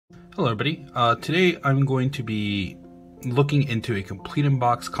Hello everybody, today I'm going to be looking into a complete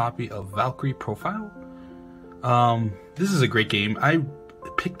in-box copy of Valkyrie Profile. This is a great game. I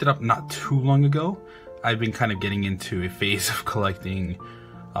picked it up not too long ago. I've been kind of getting into a phase of collecting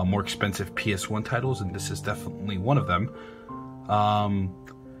more expensive PS1 titles, and this is definitely one of them.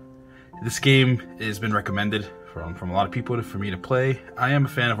 This game has been recommended from a lot of people for me to play. I am a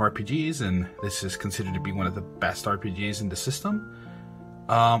fan of RPGs, and this is considered to be one of the best RPGs in the system.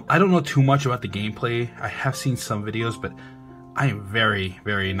 I don't know too much about the gameplay. I have seen some videos, but I am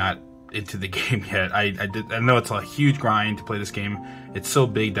very not into the game yet. I know it's a huge grind to play this game. It's so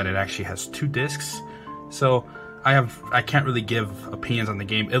big that it actually has 2 discs. So I can't really give opinions on the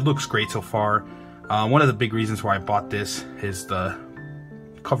game. It looks great so far. One of the big reasons why I bought this is the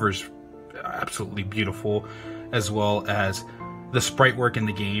cover's absolutely beautiful, as well as the sprite work in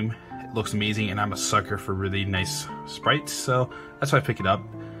the game. It looks amazing, and I'm a sucker for really nice sprites, so that's why I pick it up.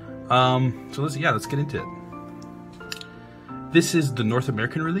 So let's get into it. This is the North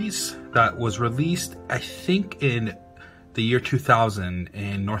American release that was released, I think, in the year 2000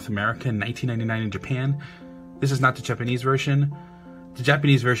 in North America, and 1999 in Japan. This is not the Japanese version. The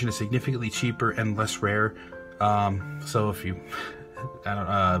Japanese version is significantly cheaper and less rare. So if you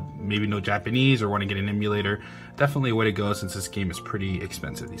maybe know Japanese or want to get an emulator, definitely a way to go, since this game is pretty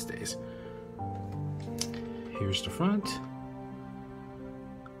expensive these days. Here's the front.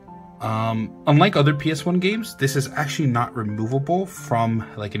 Unlike other PS1 games, this is actually not removable from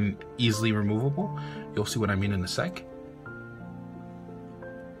like an easily removable. You'll see what I mean in a sec.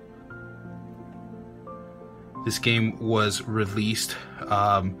 This game was released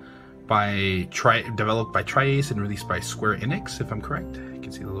developed by Tri-Ace and released by Square Enix, if I'm correct. You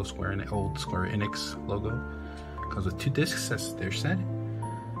can see the little old Square Enix logo. Comes with 2 discs, as they're said.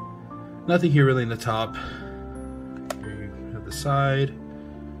 Nothing here really in the top. Here you have the side.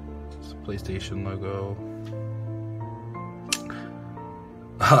 It's a PlayStation logo.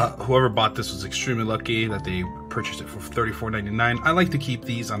 Whoever bought this was extremely lucky that they purchased it for $34.99. I like to keep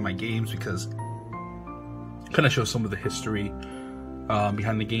these on my games because it kind of shows some of the history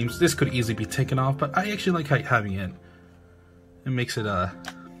behind the games. This could easily be taken off, but I actually like having it. It makes it a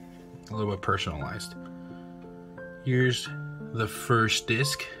little bit personalized. Here's the first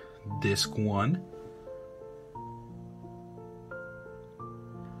disc, disc 1.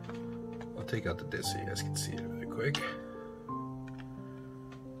 I'll take out the disc so you guys can see it really quick.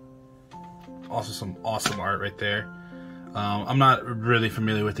 Also some awesome art right there. I'm not really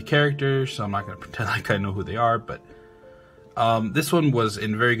familiar with the characters, so I'm not going to pretend like I know who they are, but this one was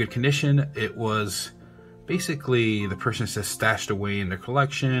in very good condition. It was basically, the person says, stashed away in their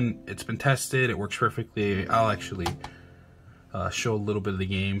collection. It's been tested. It works perfectly. I'll actually show a little bit of the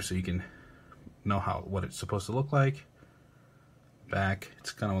game so you can know what it's supposed to look like. Back,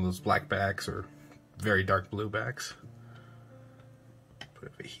 it's kind of one of those black backs or very dark blue backs. Put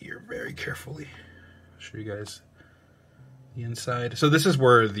it over here very carefully. Show you guys the inside. So this is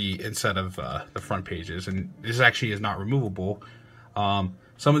where the inside of the front page is, and this actually is not removable.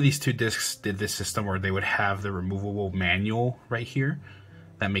 Some of these 2 discs did this system where they would have the removable manual right here.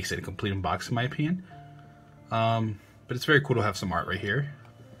 That makes it a complete in-box in my opinion. But it's very cool to have some art right here.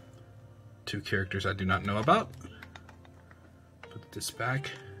 2 characters I do not know about. Put this back.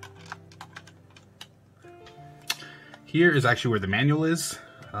 Here is actually where the manual is.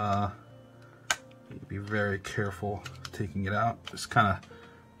 Be very careful taking it out. This kind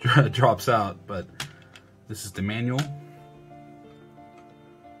of drops out, but this is the manual.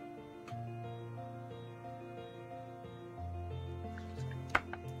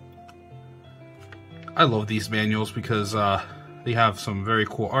 I love these manuals because they have some very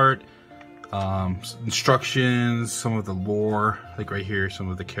cool art, instructions, some of the lore, like right here, some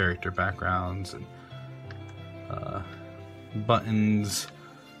of the character backgrounds, and buttons,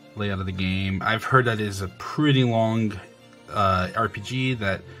 layout of the game. I've heard that it is a pretty long RPG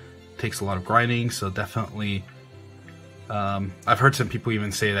that takes a lot of grinding, so definitely I've heard some people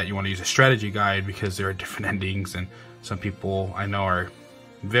even say that you want to use a strategy guide because there are different endings, and some people I know are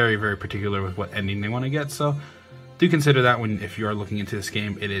very particular with what ending they want to get, so do consider that if you are looking into this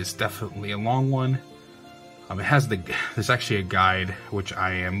game. It is definitely a long one. It has there's actually a guide which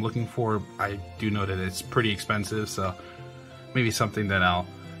I am looking for. I do know that it's pretty expensive, so maybe something that I'll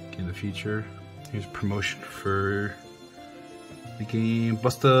get in the future. Here's promotion for the game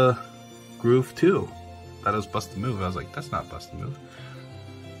Bust a Groove 2. Thought it was Bust a Move. I was like, that's not Bust a Move.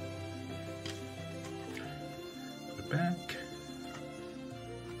 Put it back.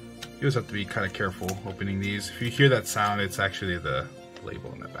 You always have to be kind of careful opening these. If you hear that sound, it's actually the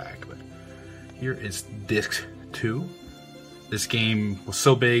label in the back. But here is disc 2. This game was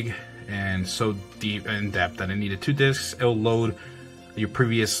so big and so deep and in depth that I needed 2 discs. It'll load your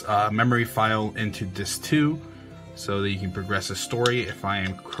previous memory file into disc 2 so that you can progress the story. If I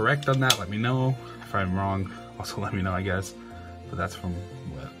am correct on that, let me know. If I'm wrong, also let me know, I guess. But that's from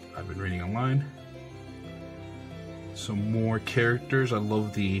what I've been reading online. Some more characters. I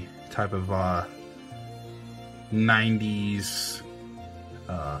love the type of 90s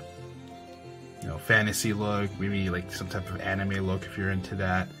you know, fantasy look, maybe like some type of anime look if you're into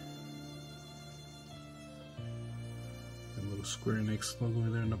that. A little Square Enix logo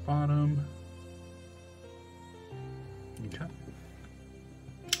there in the bottom. Okay.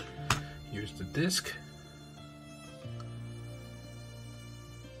 Here's the disc.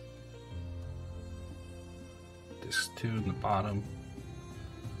 Disc 2 in the bottom.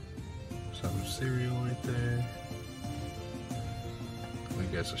 Some cereal right there. I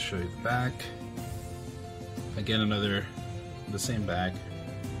guess I'll show you the back. Again, the same bag,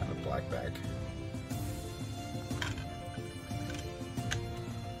 kind of black bag.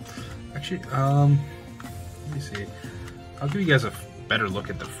 Actually, let me see. I'll give you guys a better look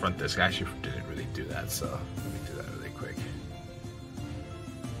at the front disc. I actually didn't really do that, so let me do that really quick.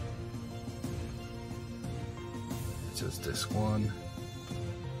 It says disc 1.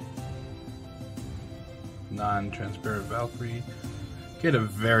 Non-transparent Valkyrie. Get a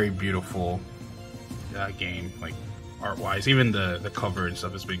very beautiful game, like art-wise. Even the cover and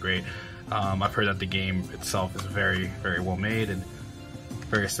stuff has been great. I've heard that the game itself is very, very well made and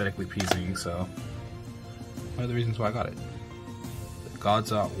very aesthetically pleasing. So one of the reasons why I got it. The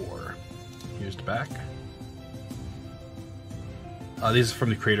Gods at War. Here's the back. These are from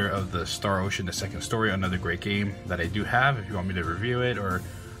the creator of the Star Ocean: The Second Story, another great game that I do have. If you want me to review it or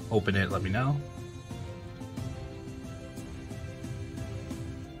open it, let me know.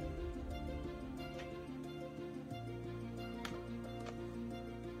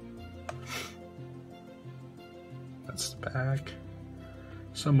 That's the back.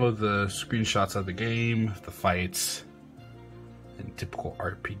 Some of the screenshots of the game, the fights, in typical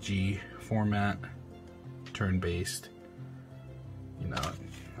RPG format, turn-based. You know,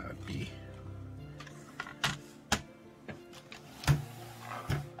 that would be.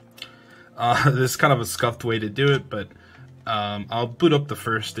 This is kind of a scuffed way to do it, but I'll boot up the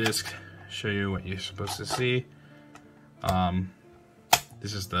first disc, show you what you're supposed to see.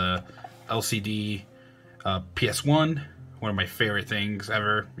 This is the LCD PS1, one of my favorite things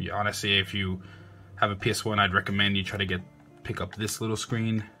ever. Honestly, if you have a PS1, I'd recommend you try to pick up this little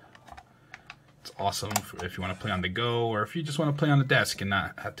screen. It's awesome if you want to play on the go, or if you just want to play on the desk and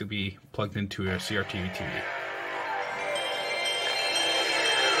not have to be plugged into a CRT TV.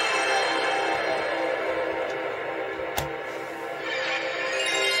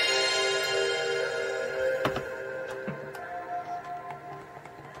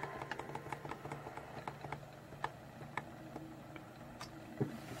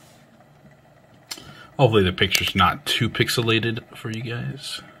 Hopefully the picture's not too pixelated for you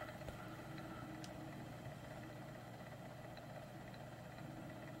guys.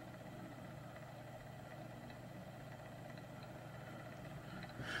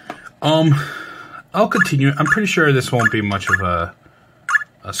 I'll continue. I'm pretty sure this won't be much of a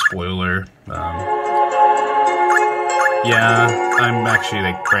spoiler. Yeah, I'm actually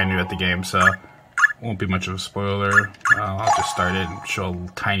like brand new at the game, so it won't be much of a spoiler. I'll just start it and show a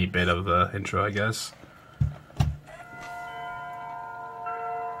tiny bit of the intro, I guess.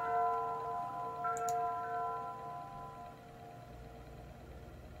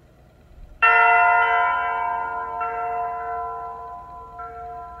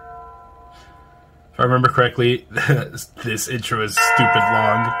 If I remember correctly, this intro is stupid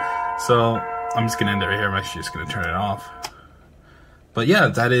long, so I'm just gonna end it right here. I'm actually just gonna turn it off. But yeah,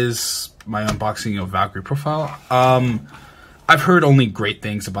 that is my unboxing of Valkyrie Profile. I've heard only great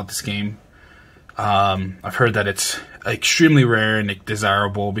things about this game. I've heard that it's extremely rare and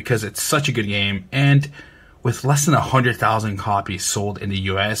desirable because it's such a good game, and with less than 100,000 copies sold in the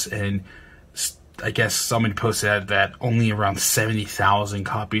US, and I guess somebody posted that only around 70,000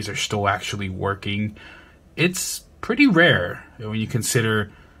 copies are still actually working. It's pretty rare when you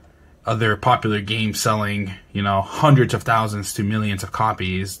consider other popular games selling, you know, hundreds of thousands to millions of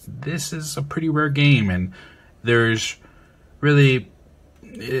copies. This is a pretty rare game, and there's really,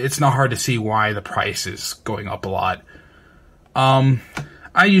 it's not hard to see why the price is going up a lot.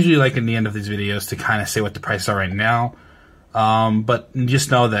 I usually like in the end of these videos to kind of say what the prices are right now, but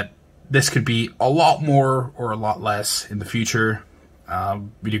just know that this could be a lot more or a lot less in the future.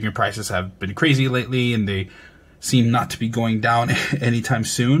 Video game prices have been crazy lately, and they seem not to be going down anytime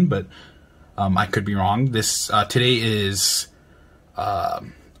soon, but I could be wrong. This today is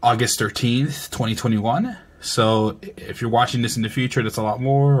August 13th, 2021. So if you're watching this in the future, that's a lot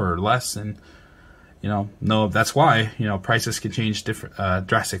more or less, and no, that's why prices can change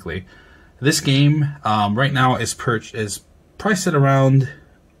drastically. This game right now is priced at around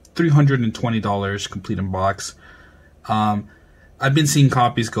 $320 complete in box. I've been seeing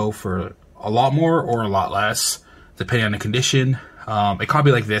copies go for a lot more or a lot less, depending on the condition. A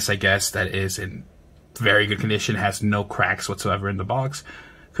copy like this, I guess, that is in very good condition, has no cracks whatsoever in the box,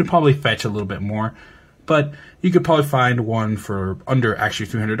 could probably fetch a little bit more. But you could probably find one for under actually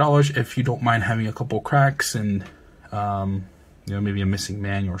 $300 if you don't mind having a couple cracks and maybe a missing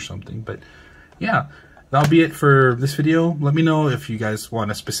manual or something. But yeah, that'll be it for this video. Let me know if you guys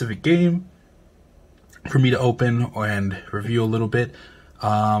want a specific game for me to open and review a little bit.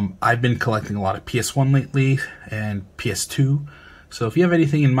 I've been collecting a lot of PS1 lately and PS2. So if you have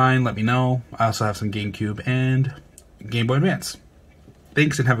anything in mind, let me know. I also have some GameCube and Game Boy Advance.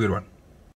 Thanks and have a good one.